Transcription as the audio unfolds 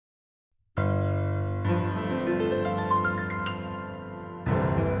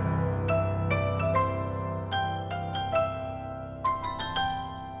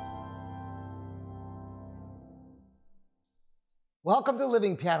Welcome to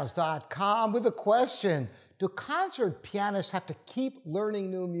livingpianos.com with a question. Do concert pianists have to keep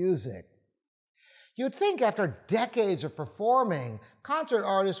learning new music? You'd think after decades of performing, concert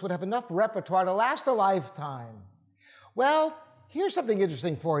artists would have enough repertoire to last a lifetime. Well, here's something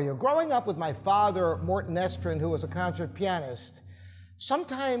interesting for you. Growing up with my father, Morton Estrin, who was a concert pianist,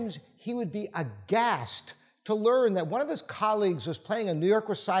 sometimes he would be aghast to learn that one of his colleagues was playing a New York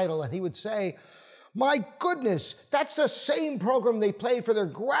recital, and he would say, "My goodness, that's the same program they played for their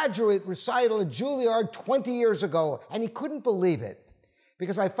graduate recital at Juilliard 20 years ago." And he couldn't believe it,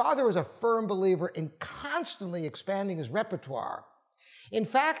 because my father was a firm believer in constantly expanding his repertoire. In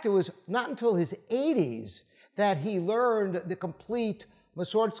fact, it was not until his 80s that he learned the complete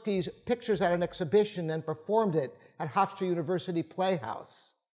Mussorgsky's Pictures at an Exhibition and performed it at Hofstra University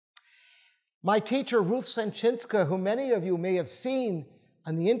Playhouse. My teacher, Ruth Sanchinska, who many of you may have seen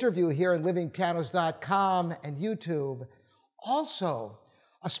on the interview here on livingpianos.com and YouTube, also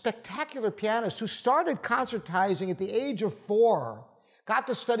a spectacular pianist who started concertizing at the age of 4, got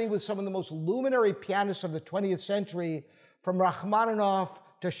to study with some of the most luminary pianists of the 20th century, from Rachmaninoff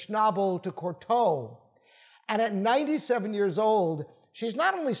to Schnabel to Courtauld. And at 97 years old, she's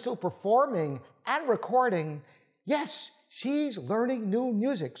not only still performing and recording, yes, she's learning new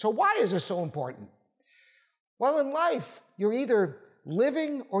music. So why is this so important? Well, in life, you're either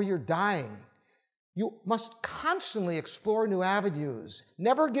living or you're dying. You must constantly explore new avenues.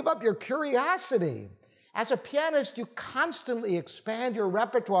 Never give up your curiosity. As a pianist, you constantly expand your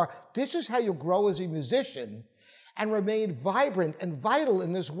repertoire. This is how you grow as a musician and remain vibrant and vital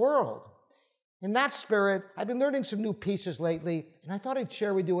in this world. In that spirit, I've been learning some new pieces lately, and I thought I'd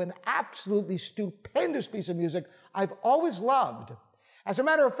share with you an absolutely stupendous piece of music I've always loved. As a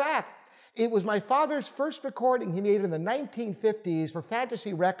matter of fact, it was my father's first recording he made in the 1950s for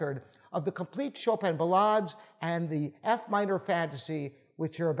Fantasy Record of the complete Chopin Ballades and the F minor Fantasy,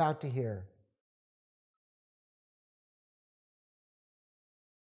 which you're about to hear.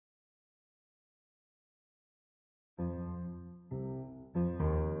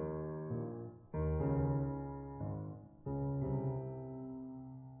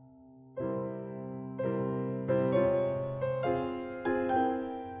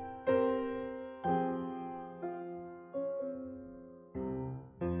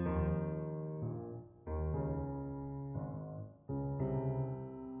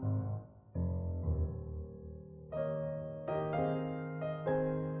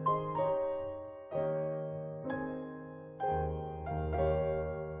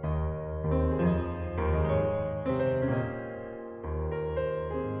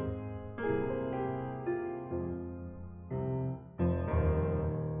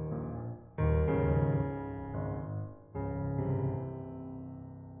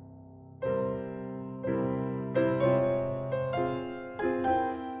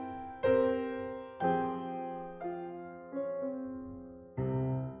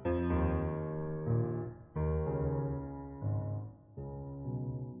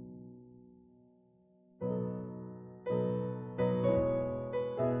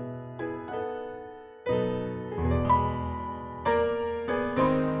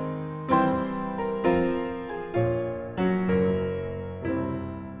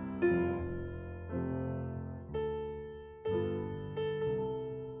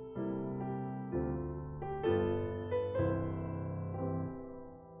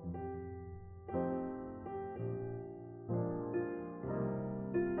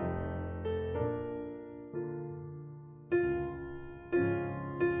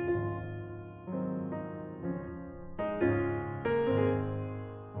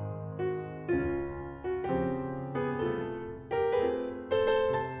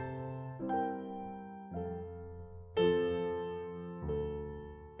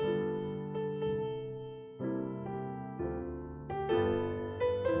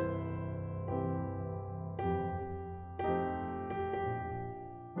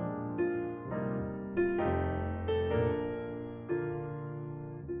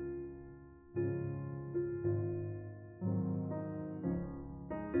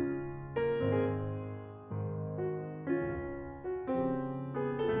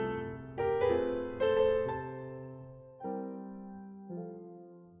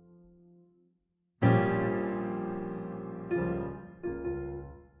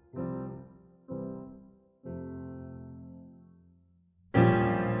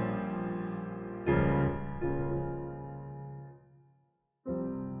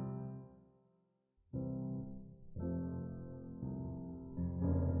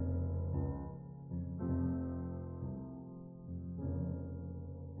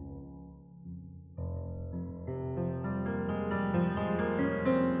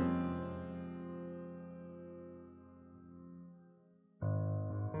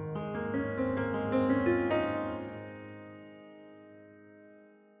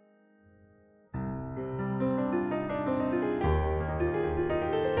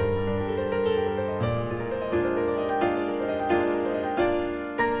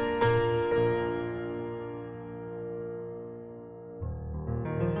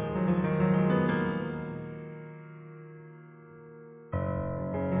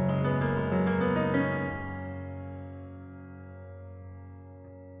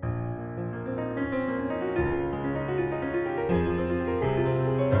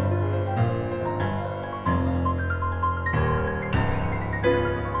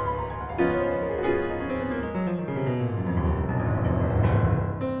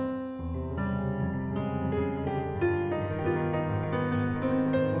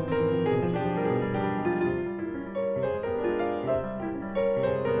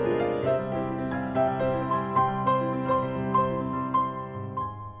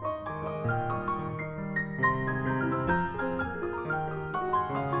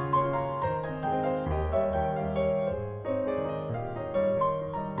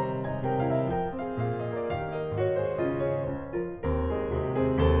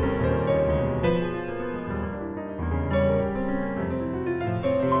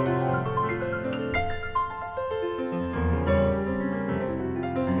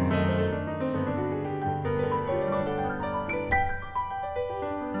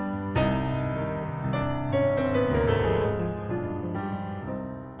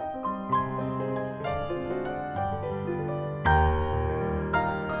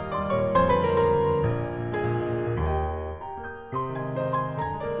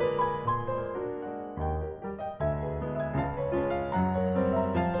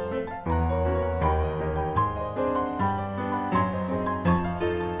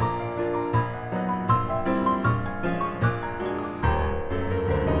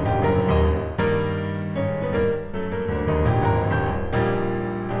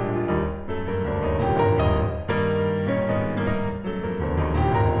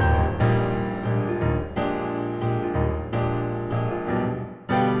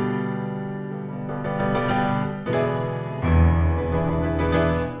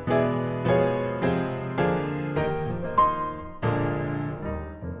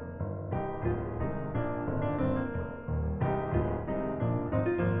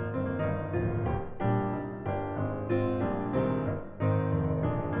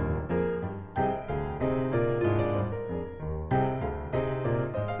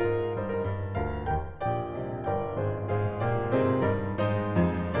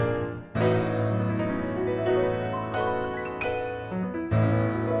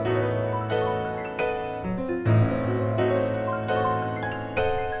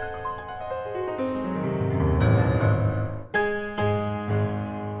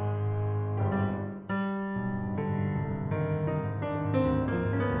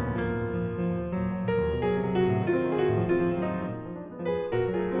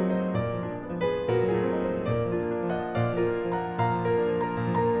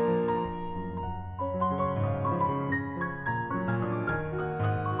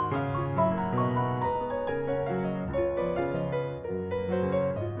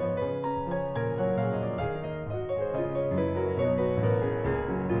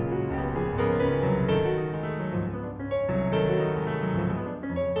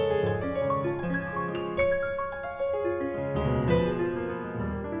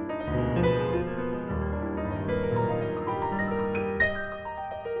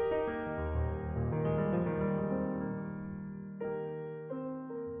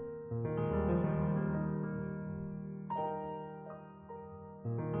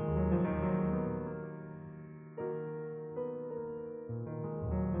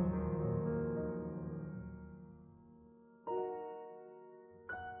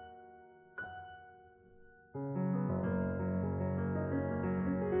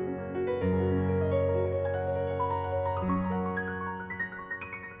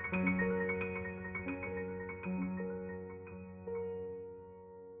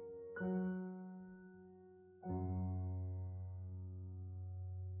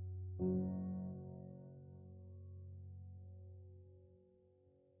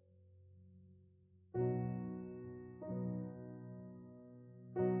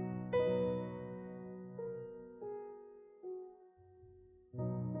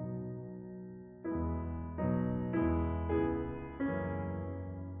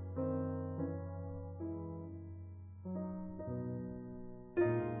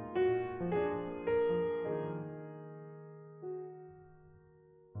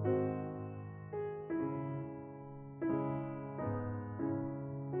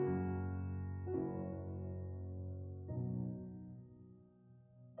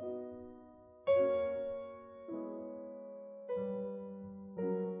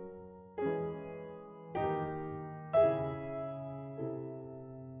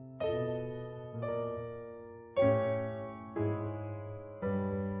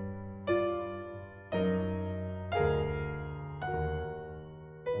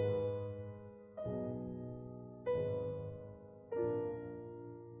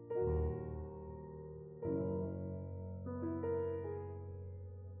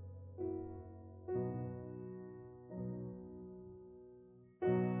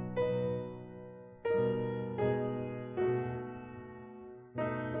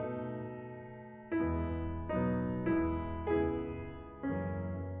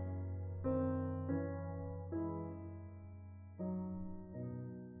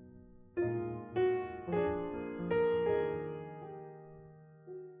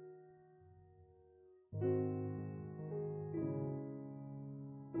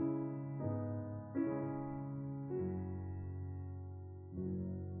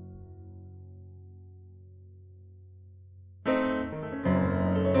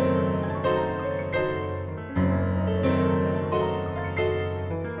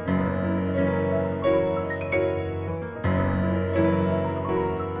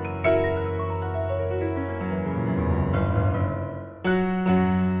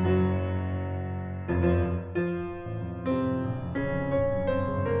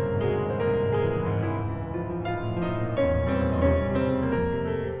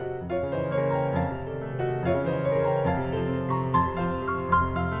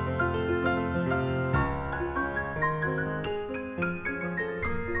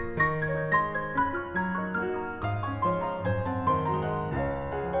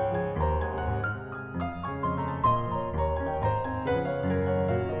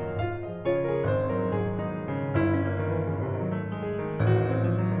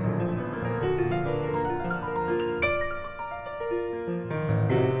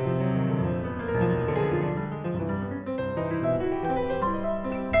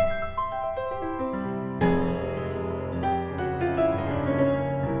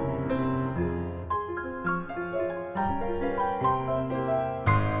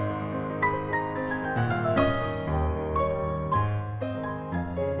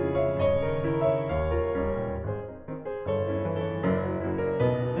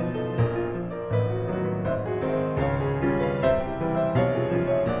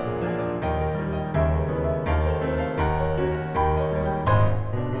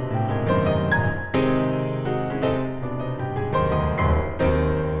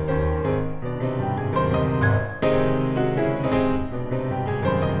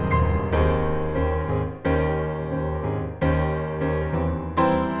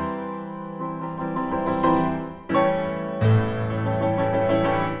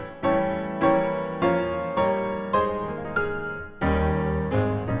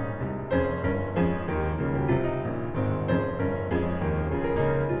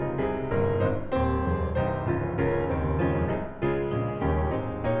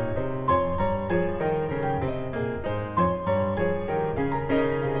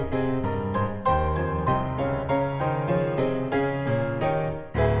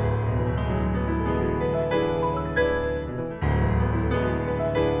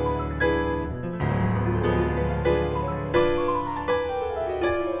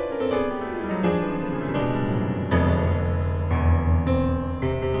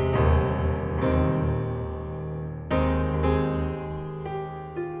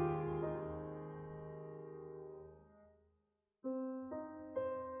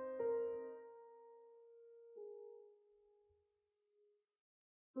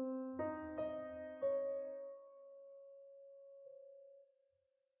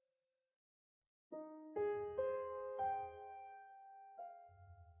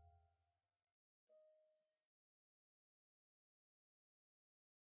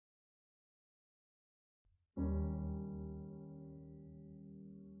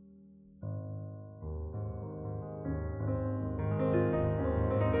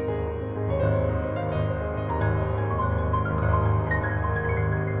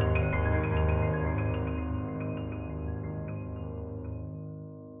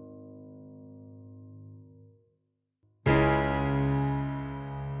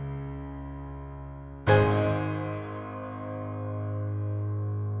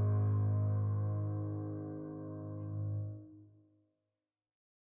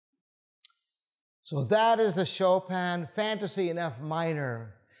 So that is the Chopin Fantasy in F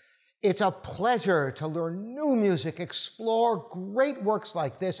minor. It's a pleasure to learn new music, explore great works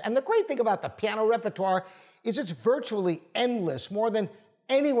like this. And the great thing about the piano repertoire is it's virtually endless, more than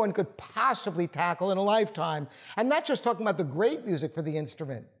anyone could possibly tackle in a lifetime. And not just talking about the great music for the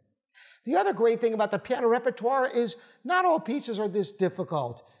instrument. The other great thing about the piano repertoire is not all pieces are this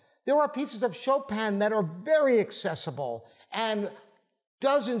difficult. There are pieces of Chopin that are very accessible, and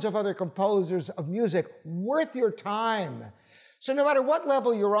dozens of other composers of music worth your time. So no matter what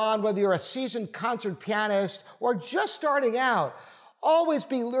level you're on, whether you're a seasoned concert pianist or just starting out, always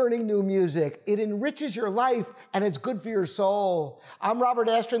be learning new music. It enriches your life and it's good for your soul. I'm Robert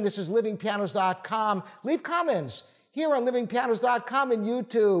Estrin. This is livingpianos.com. Leave comments here on livingpianos.com and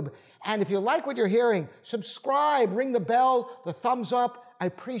YouTube. And if you like what you're hearing, subscribe, ring the bell, the thumbs up. I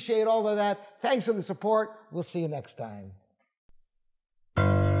appreciate all of that. Thanks for the support. We'll see you next time.